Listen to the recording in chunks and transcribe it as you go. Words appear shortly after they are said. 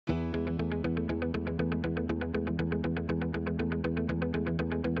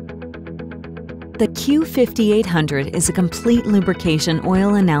The Q5800 is a complete lubrication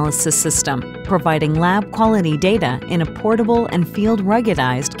oil analysis system, providing lab-quality data in a portable and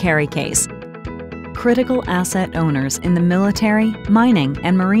field-ruggedized carry case. Critical asset owners in the military, mining,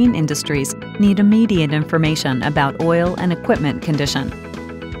 and marine industries need immediate information about oil and equipment condition.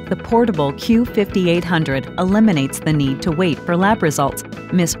 The portable Q5800 eliminates the need to wait for lab results,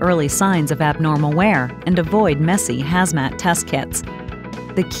 miss early signs of abnormal wear, and avoid messy hazmat test kits.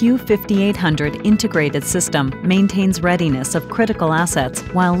 The Q5800 integrated system maintains readiness of critical assets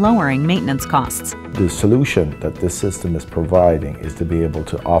while lowering maintenance costs. The solution that this system is providing is to be able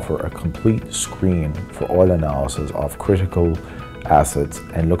to offer a complete screen for oil analysis of critical assets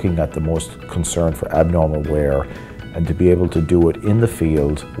and looking at the most concern for abnormal wear, and to be able to do it in the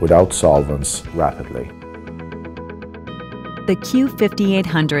field without solvents rapidly. The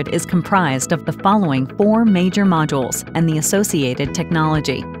Q5800 is comprised of the following 4 major modules and the associated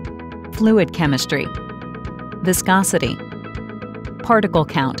technology: fluid chemistry, viscosity, particle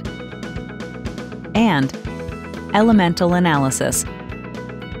count, and elemental analysis.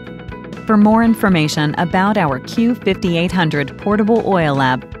 For more information about our Q5800 Portable Oil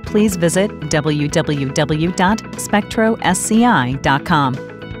Lab, please visit www.spectrosci.com.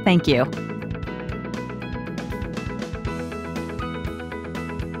 Thank you.